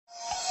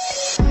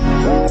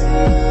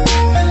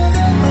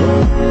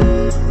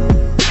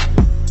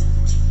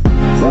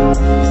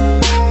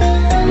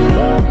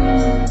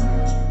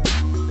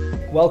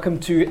Welcome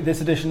to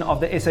this edition of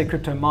the SA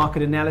Crypto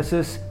Market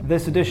Analysis.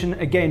 This edition,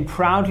 again,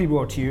 proudly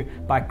brought to you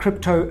by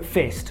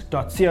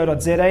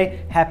CryptoFest.co.za,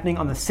 happening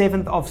on the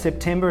 7th of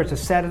September. It's a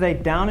Saturday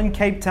down in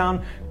Cape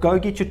Town. Go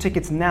get your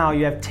tickets now.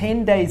 You have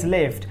 10 days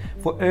left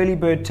for early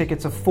bird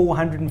tickets of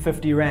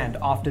 450 Rand.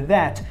 After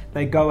that,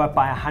 they go up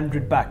by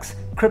 $100.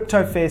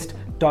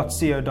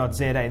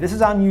 CryptoFest.co.za. This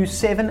is our new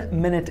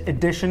 7-minute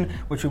edition,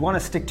 which we want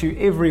to stick to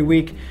every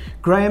week.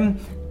 Graham,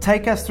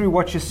 take us through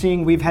what you're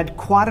seeing. We've had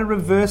quite a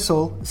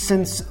reversal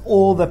since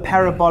all the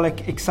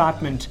parabolic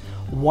excitement.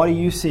 What are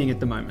you seeing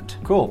at the moment?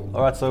 Cool.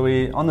 All right, so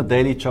we're on the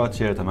daily charts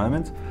here at the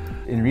moment.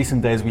 In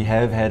recent days, we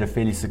have had a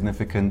fairly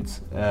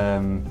significant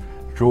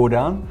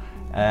drawdown.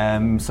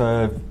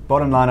 So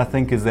bottom line, I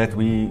think, is that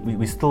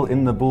we're still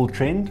in the bull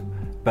trend,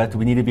 but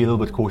we need to be a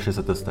little bit cautious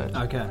at this stage.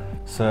 Okay.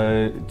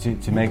 So to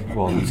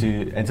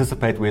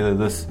anticipate whether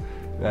this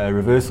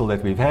reversal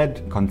that we've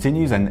had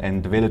continues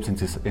and develops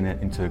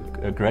into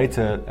a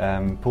greater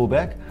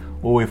pullback,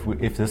 or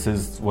if this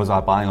was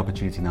our buying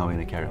opportunity, now we're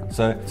going to carry on.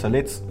 So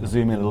let's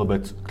zoom in a little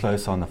bit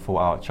closer on the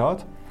 4-hour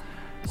chart.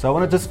 So I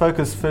want to just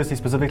focus firstly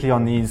specifically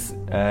on these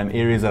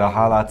areas that are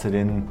highlighted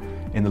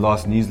in the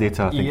last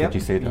newsletter, I think, that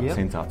you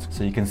sent out.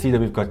 So you can see that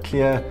we've got a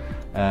clear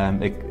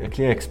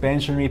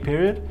expansionary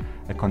period,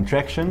 a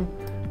contraction,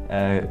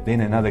 then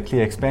another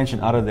clear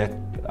expansion out of that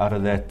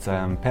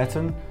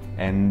pattern,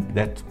 and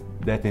that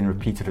then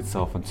repeated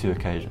itself on 2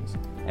 occasions.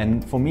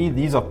 And for me,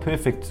 these are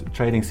perfect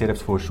trading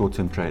setups for a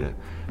short-term trader,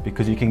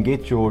 because you can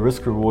get your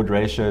risk-reward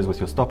ratios with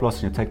your stop loss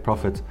and your take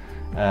profit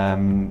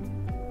in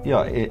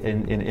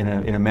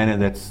a manner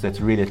that's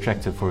really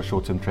attractive for a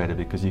short-term trader,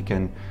 because you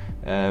can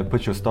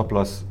put your stop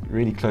loss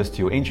really close to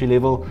your entry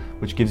level,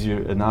 which gives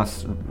you a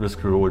nice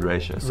risk-reward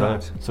ratio. So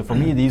for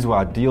me, these were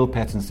ideal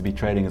patterns to be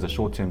trading as a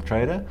short-term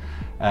trader.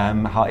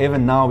 However,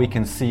 now we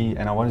can see,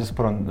 and I want to just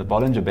put on the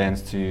Bollinger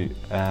Bands to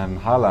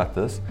highlight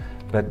this,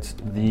 but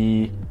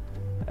the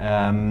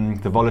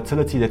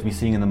volatility that we're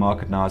seeing in the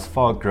market now is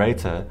far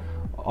greater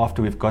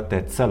after we've got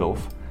that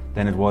sell-off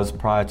than it was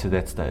prior to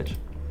that stage.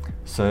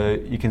 So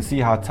you can see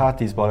how tight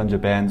these Bollinger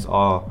Bands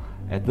are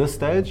at this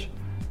stage.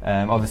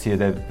 Obviously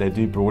they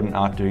do broaden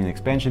out during the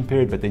expansion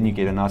period, but then you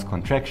get a nice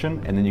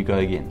contraction and then you go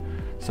again.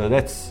 So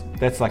that's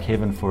like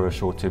heaven for a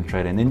short-term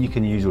trader, and then you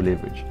can use your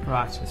leverage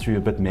through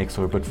a BitMEX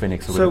or a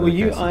Bitfinex. So were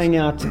you eyeing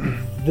out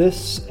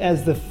this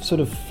as the sort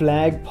of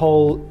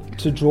flagpole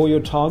to draw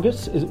your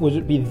targets? Would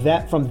it be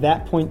that from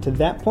that point to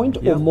that point,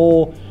 or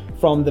more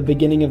from the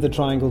beginning of the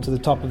triangle to the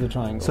top of the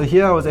triangle? So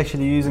here I was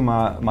actually using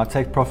my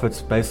take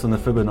profits based on the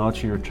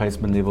Fibonacci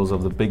retracement levels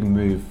of the big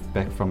move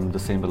back from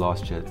December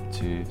last year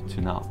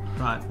to now.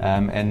 Right.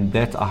 And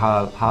that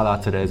I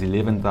highlighted as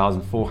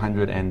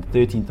 11,400 and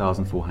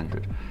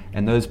 13,400.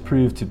 And those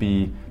proved to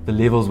be the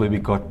levels where we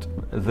got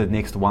the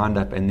next wind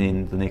up and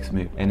then the next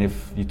move. And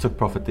if you took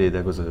profit there,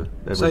 that was your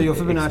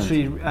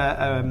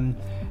Fibonacci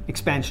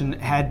expansion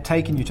had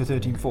taken you to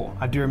 13.4.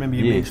 I do remember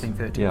you mentioning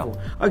 13.4. Yeah.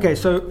 Okay,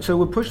 so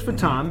we're pushed for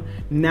time.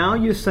 Now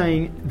you're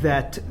saying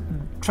that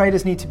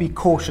traders need to be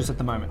cautious at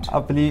the moment. I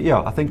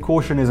think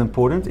caution is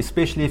important,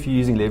 especially if you're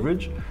using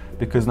leverage,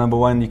 because number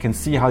one, you can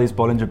see how these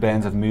Bollinger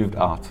Bands have moved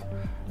out,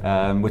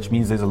 which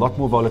means there's a lot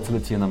more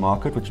volatility in the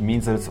market, which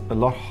means that it's a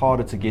lot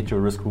harder to get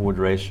your risk-reward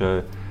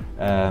ratio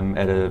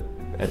at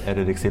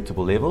an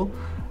acceptable level.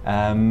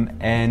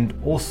 And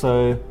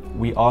also,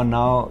 we are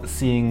now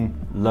seeing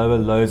lower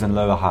lows and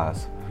lower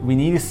highs. We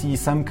need to see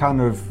some kind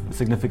of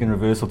significant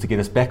reversal to get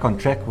us back on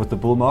track with the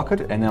bull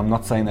market, and I'm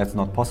not saying that's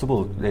not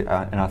possible,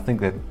 and I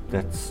think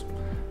that's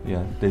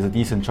there's a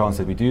decent chance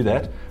that we do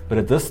that. But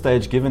at this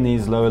stage, given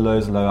these lower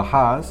lows and lower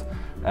highs,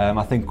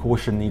 I think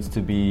caution needs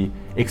to be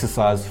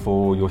exercised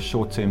for your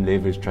short-term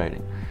leverage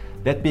trading.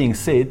 That being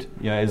said,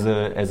 as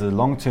a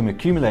long-term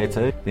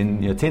accumulator,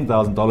 then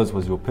 $10,000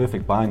 was your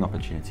perfect buying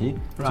opportunity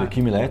to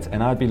accumulate,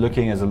 and I'd be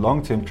looking as a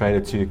long-term trader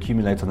to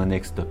accumulate on the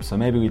next dip. So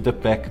maybe we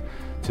dip back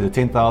to the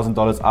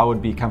 $10,000. I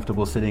would be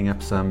comfortable setting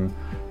up some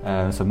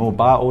more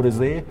buy orders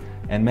there,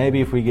 and maybe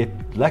if we get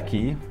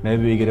lucky,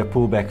 maybe we get a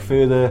pullback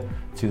further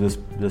to this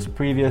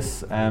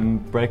previous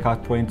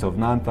breakout point of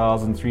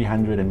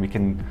 9,300, and we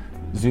can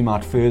zoom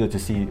out further to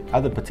see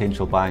other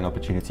potential buying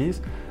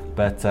opportunities.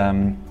 But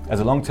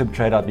as a long-term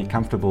trader, I'd be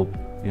comfortable,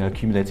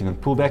 accumulating on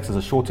pullbacks. As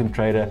a short-term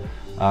trader,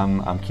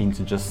 I'm keen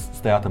to just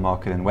stay out the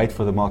market and wait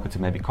for the market to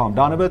maybe calm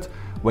down a bit,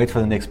 wait for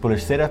the next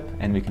bullish setup,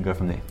 and we can go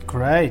from there.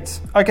 Great.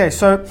 Okay,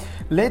 so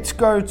let's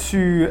go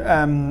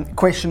to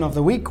question of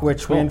the week,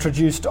 which we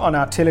introduced on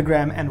our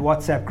Telegram and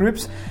WhatsApp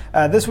groups.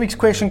 This week's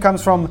question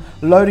comes from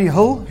Lodi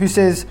Hill, who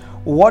says,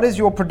 what is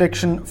your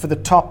prediction for the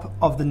top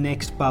of the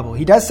next bubble?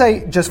 He does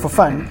say just for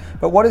fun,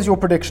 but what is your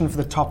prediction for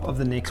the top of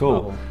the next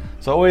bubble?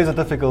 So always a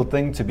difficult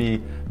thing to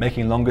be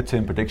making longer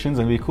term predictions,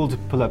 and it'd be cool to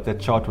pull up that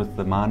chart with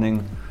the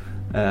mining.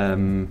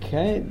 Mining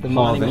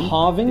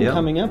halving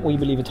coming up. We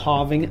believe it's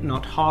halving,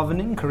 not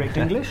halvening, correct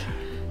English?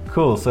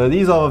 Cool. So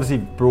these are obviously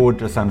broad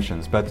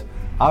assumptions, but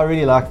I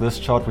really like this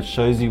chart, which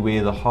shows you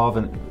where the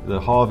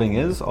halving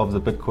is of the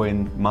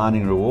Bitcoin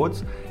mining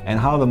rewards and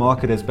how the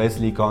market has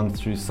basically gone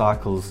through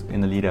cycles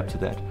in the lead up to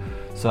that.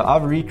 So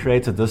I've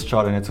recreated this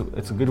chart, and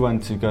it's a good one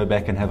to go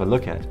back and have a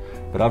look at.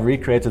 But I've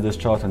recreated this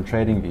chart on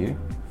TradingView.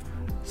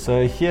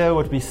 So here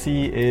what we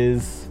see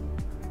is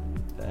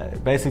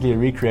basically a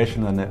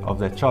recreation of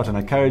that chart, and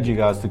I encourage you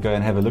guys to go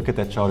and have a look at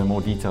that chart in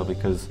more detail,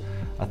 because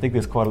I think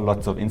there's quite a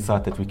lot of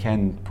insight that we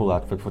can pull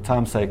out. But for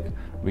time's sake,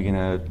 we're going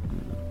to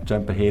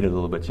jump ahead a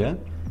little bit here.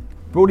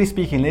 Broadly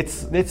speaking,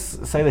 let's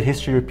say that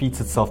history repeats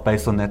itself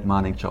based on that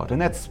mining chart,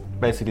 and that's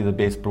basically the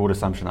best broad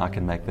assumption I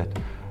can make, that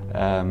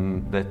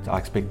I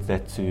expect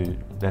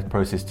that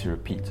process to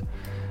repeat.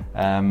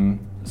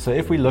 So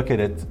if we look at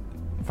it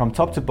from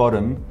top to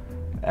bottom,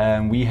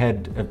 we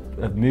had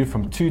a move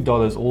from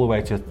 $2 all the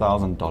way to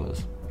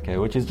 $1,000, okay,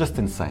 which is just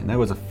insane. That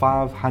was a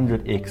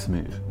 500x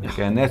move,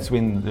 okay, and that's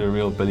when the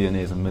real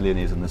billionaires and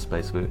millionaires in this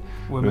space were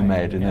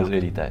made in those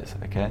early days,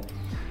 okay.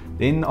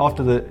 Then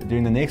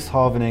during the next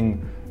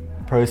halvening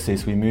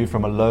process, we moved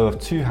from a low of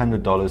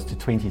 $200 to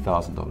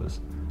 $20,000,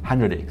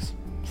 100x,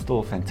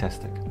 still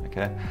fantastic,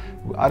 okay.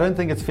 I don't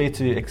think it's fair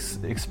to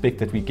expect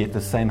that we get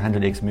the same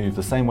 100x move,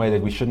 the same way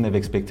that we shouldn't have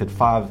expected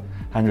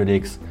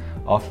 500x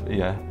after we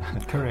got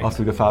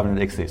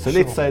 500x there. So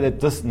let's say that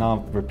this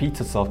now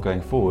repeats itself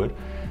going forward,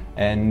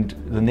 and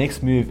the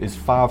next move is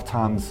 5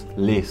 times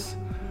less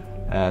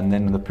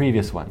than the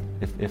previous one,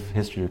 if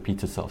history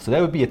repeats itself. So that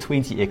would be a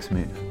 20x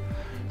move.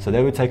 So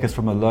that would take us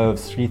from a low of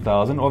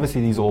 3,000.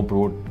 Obviously these are all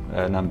broad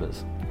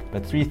numbers,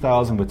 but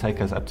 3,000 would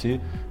take us up to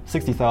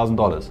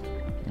 $60,000,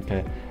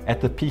 okay, at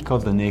the peak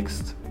of the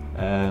next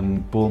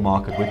bull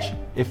market, which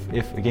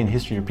if again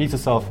history repeats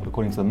itself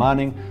according to the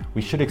mining,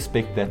 we should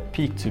expect that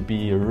peak to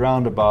be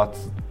around about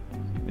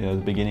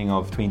the beginning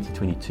of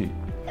 2022.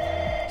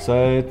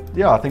 So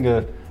yeah, I think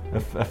a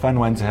fun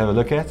one to have a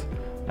look at,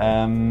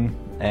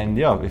 and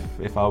yeah,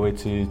 if I were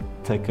to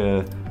take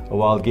a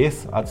wild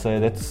guess, I'd say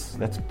that's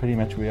pretty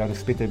much where I'd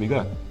expect that we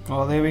go.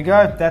 Well, there we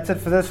go. That's it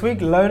for this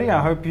week, Lodi.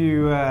 I hope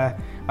you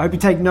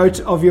take note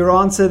of your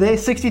answer there.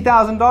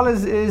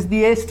 $60,000 is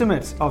the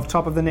estimate of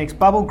top of the next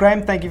bubble.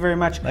 Graham, thank you very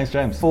much. Thanks,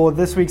 James. For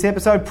this week's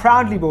episode,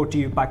 proudly brought to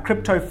you by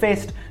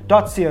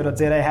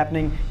CryptoFest.co.za,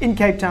 happening in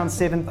Cape Town,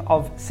 7th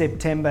of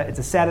September. It's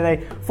a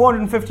Saturday.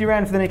 450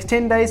 Rand for the next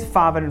 10 days,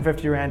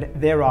 550 Rand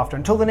thereafter.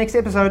 Until the next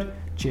episode,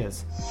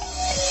 cheers.